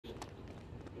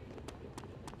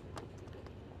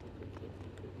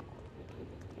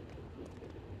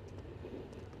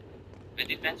Wait,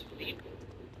 did Vance leave?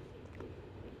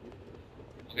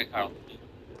 Okay, Carl.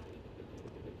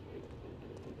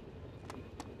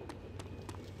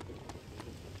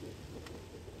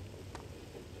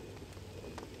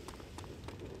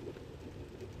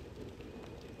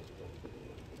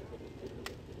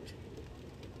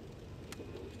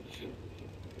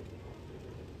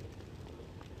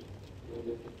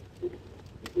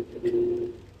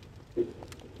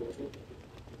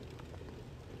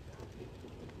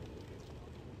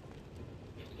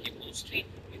 He moved straight.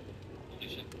 Holy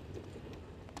shit.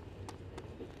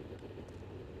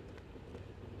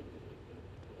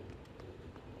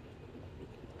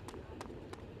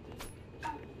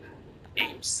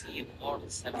 AMC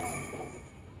Ward 7.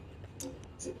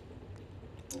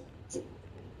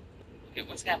 Okay,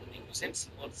 what's happening? Was MC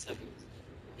Ward 7?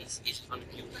 Is it on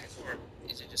you guys or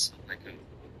is it just like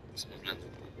a small random?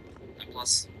 And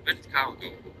plus, where did Carl go?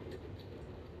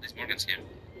 Is Morgan's here?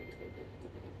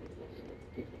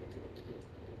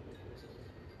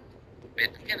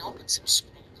 Wait, I can open some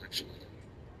scrolls actually.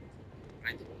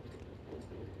 Right?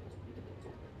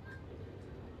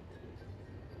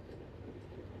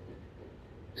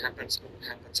 Happens a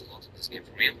lot in this game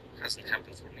for real. Hasn't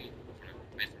happened for me.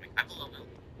 Wait for me. I will.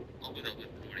 I'll do that with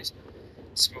no worries.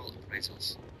 Scroll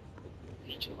appraisals.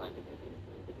 Region line.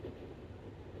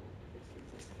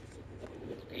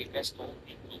 Okay, you guys told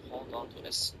me to hold on to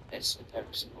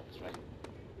esoteric scrolls, right?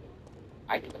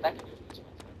 I can do this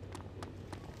one time.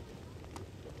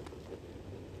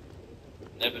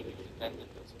 Never be dependent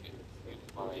with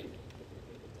my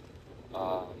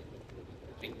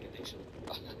drinking addiction.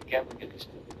 Gambling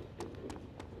addiction.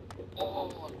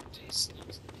 Oh, this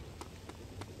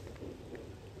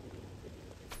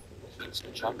needs to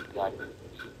jump the guy.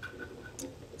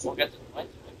 Forget it, right?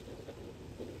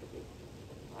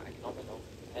 I can open it.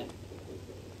 And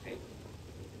okay.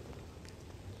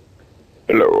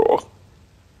 Hello.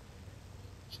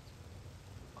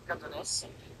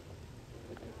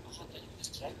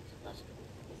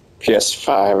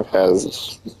 PS5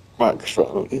 has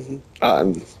microphone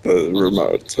and the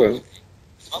remote. So.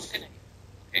 Okay.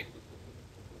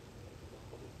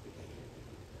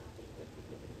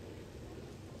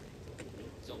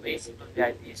 So basically the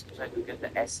idea is to try to get the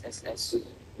SSS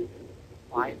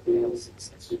 5 fail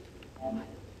success.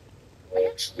 I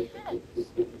actually had this,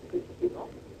 you know?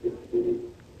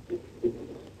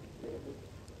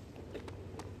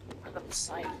 I got the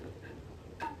site.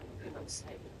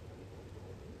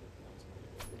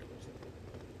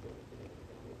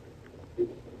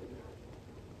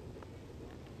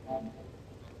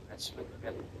 That's what we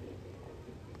get.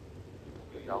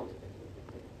 You know?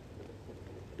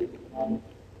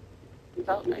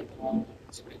 Without I don't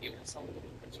so you can sell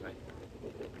the right?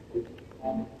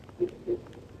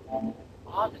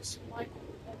 That's my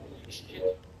holy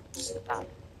shit. Stop.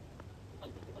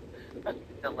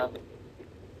 The level.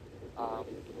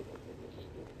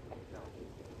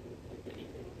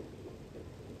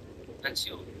 That's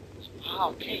you.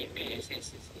 Okay, I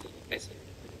see.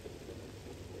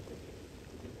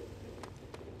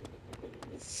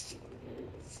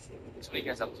 So you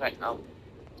guys, I'm trying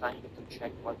to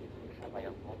check what have I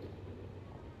unlocked.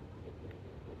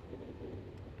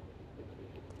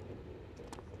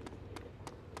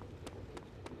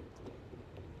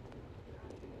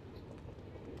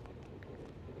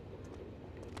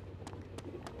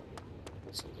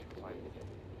 So you can find it.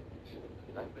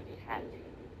 I already had it.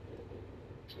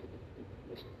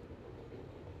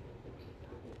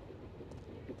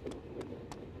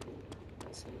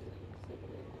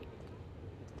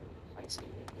 I see.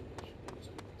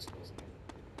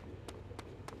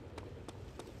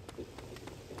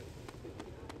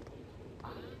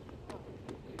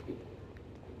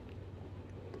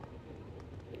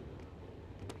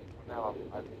 Now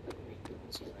I'll leave the meeting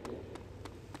so I can.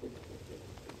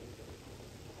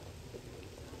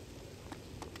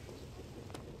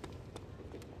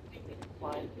 They didn't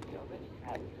find it, they already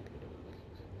had it.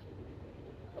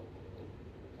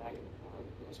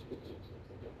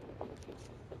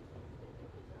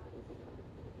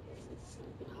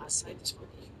 Site is for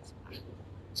humans.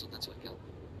 So that's what killed me.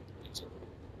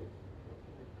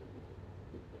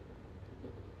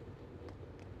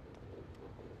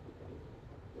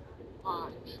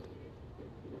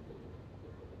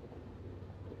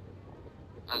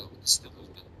 Also, das ist der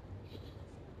Movement.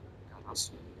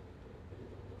 Krass.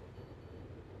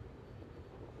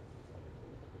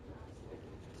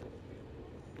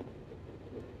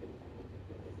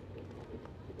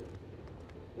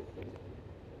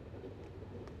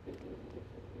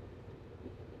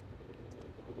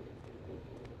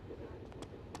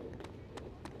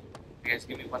 Guys,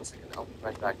 give me 1 second. I'll be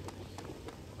right back.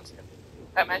 1 second.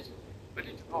 Hey, mate.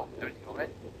 Ready to go. Everything alright?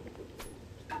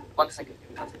 1 second.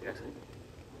 1 second.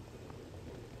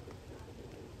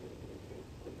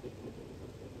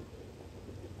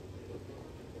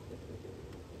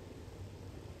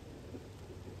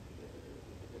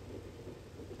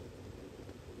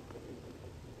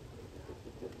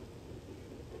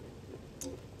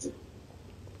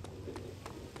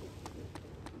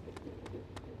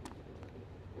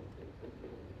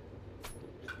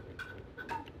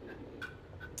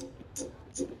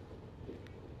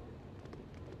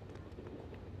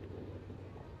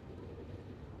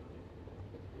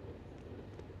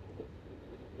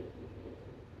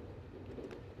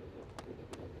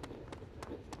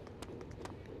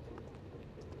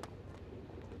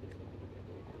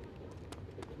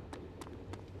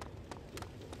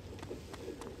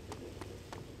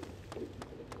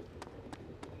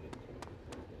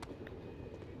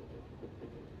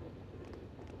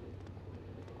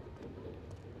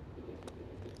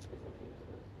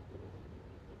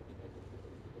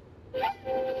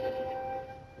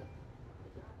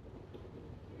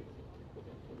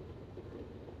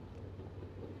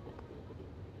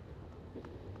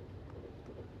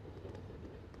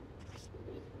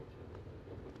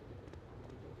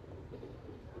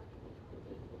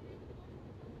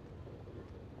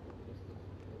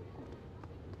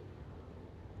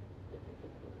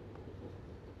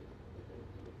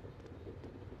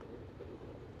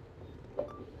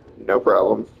 No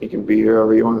problem. You can be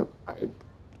whoever you want. I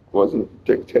wasn't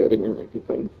dictating or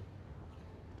anything.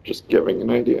 Just giving an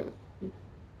idea.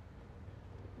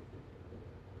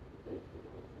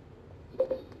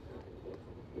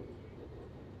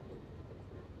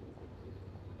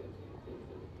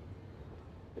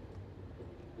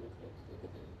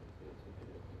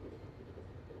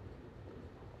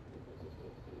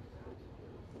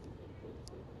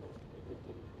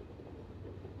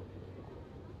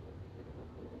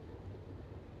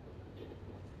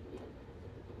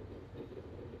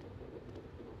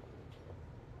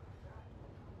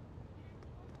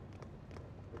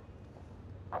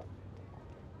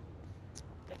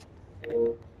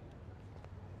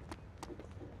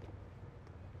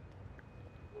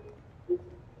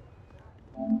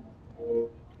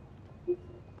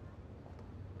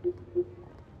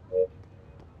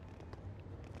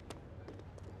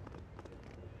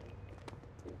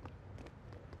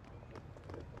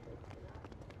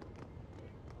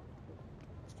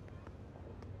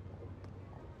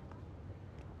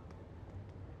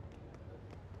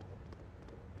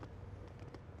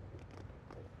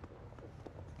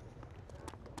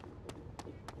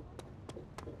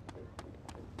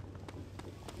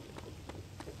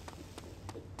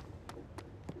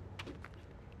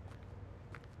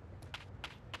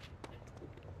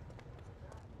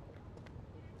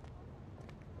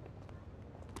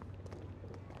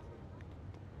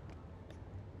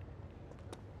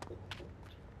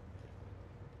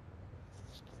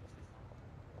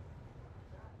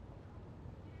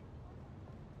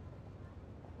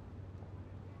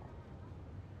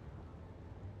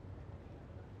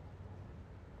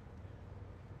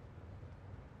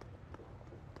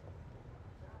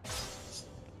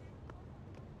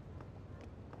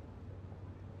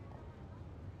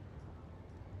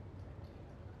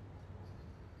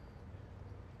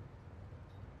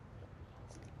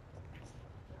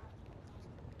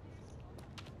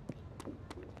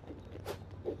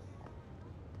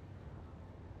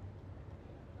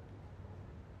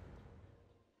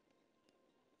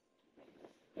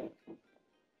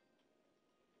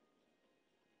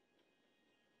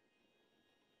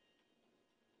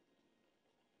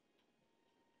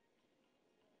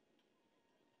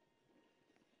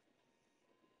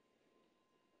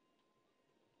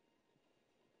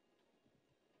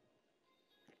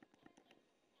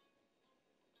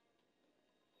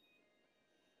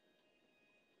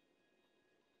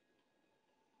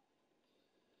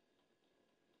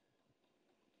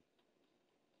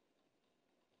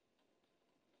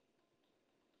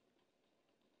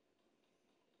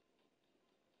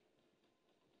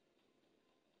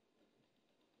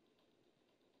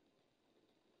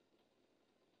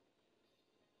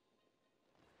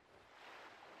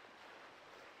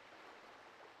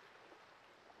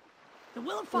 The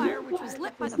will of fire, which was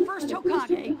lit by the first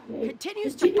Hokage,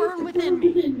 continues to burn within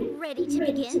me. Ready to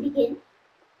begin?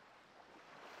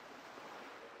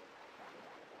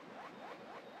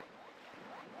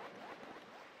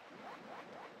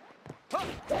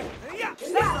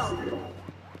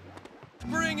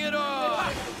 Bring it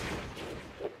on!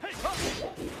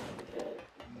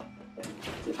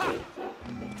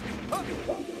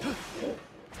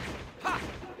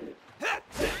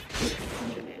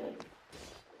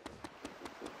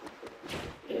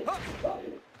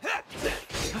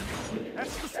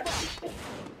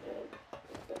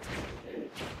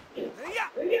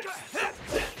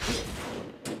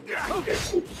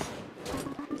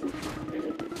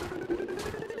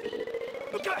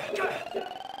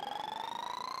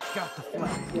 Got the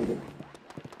flag.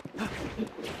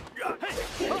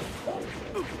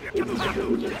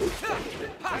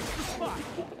 That's the spot.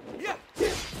 Yeah.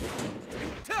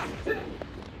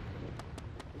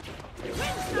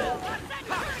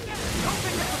 Don't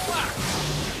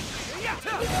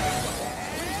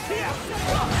pick up the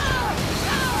flag.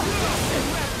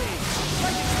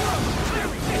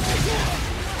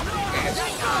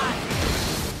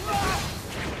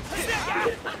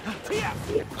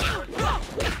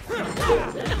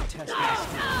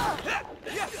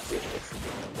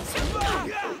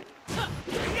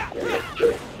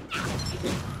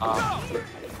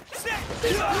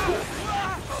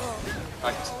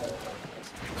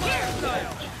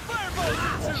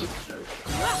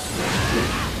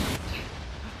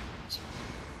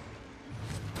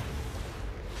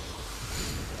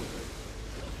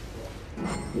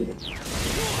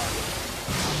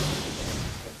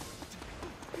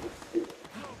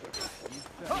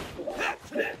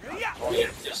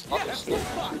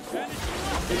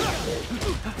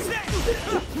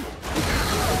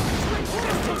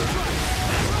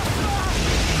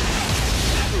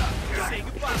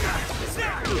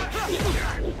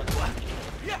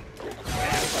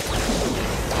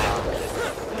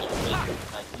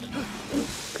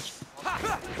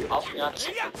 I'll be honest,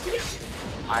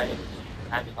 I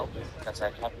can't help it because I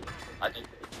didn't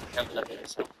have that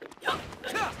myself.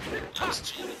 I was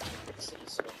cheating,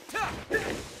 so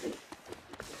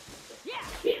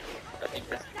I think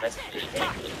that's the best way to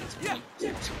nothing else.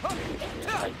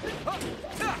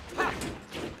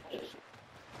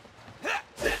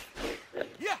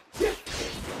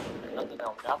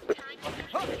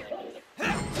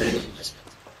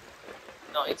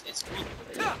 No, it's good.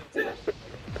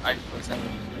 I, for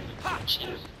example, cheat,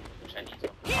 which I need to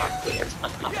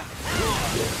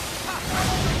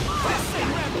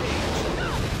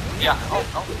yeah, I'll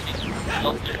finish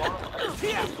tomorrow.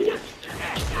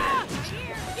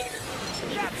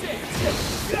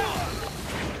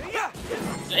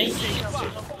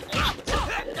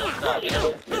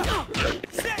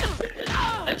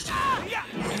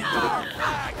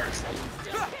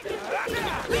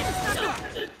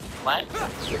 What?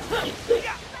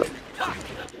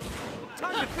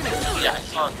 Yeah, I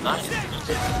saw it nice.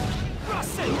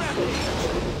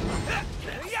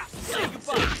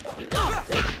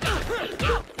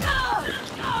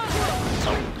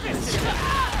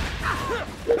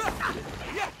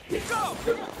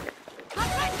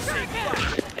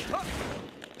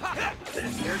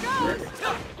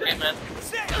 Okay, man.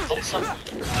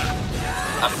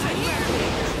 I'm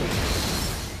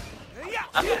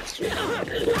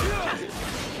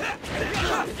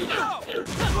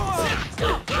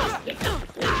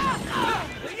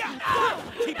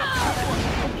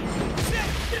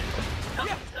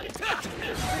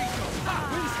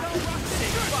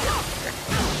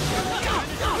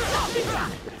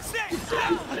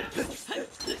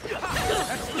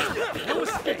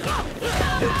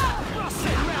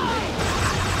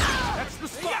That's the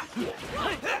spot.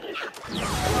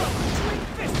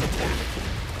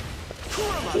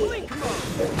 Blink mode.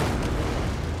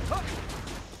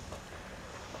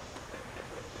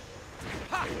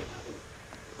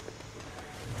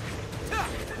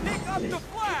 Pick up the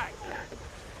flag.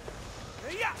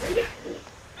 Yeah.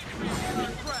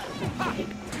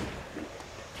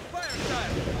 Fire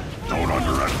style. Don't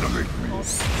underestimate me.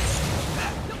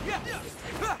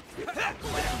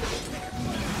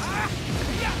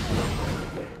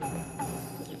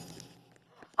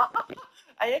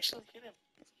 I actually hit him.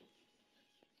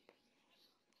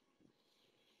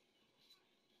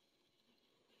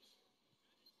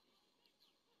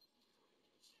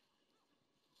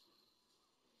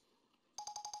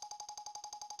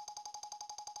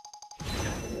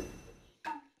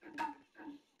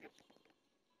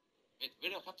 Wait,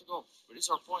 where do I have to go? Where is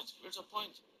our point? Where's our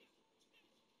point?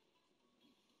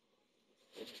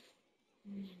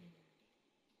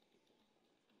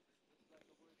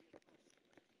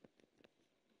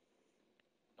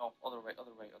 No, other way,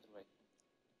 other way, other way.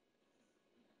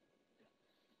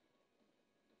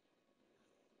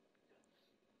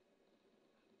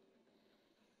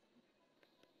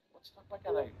 What the fuck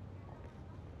am I?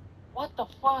 What the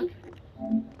fuck?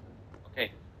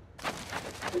 Okay.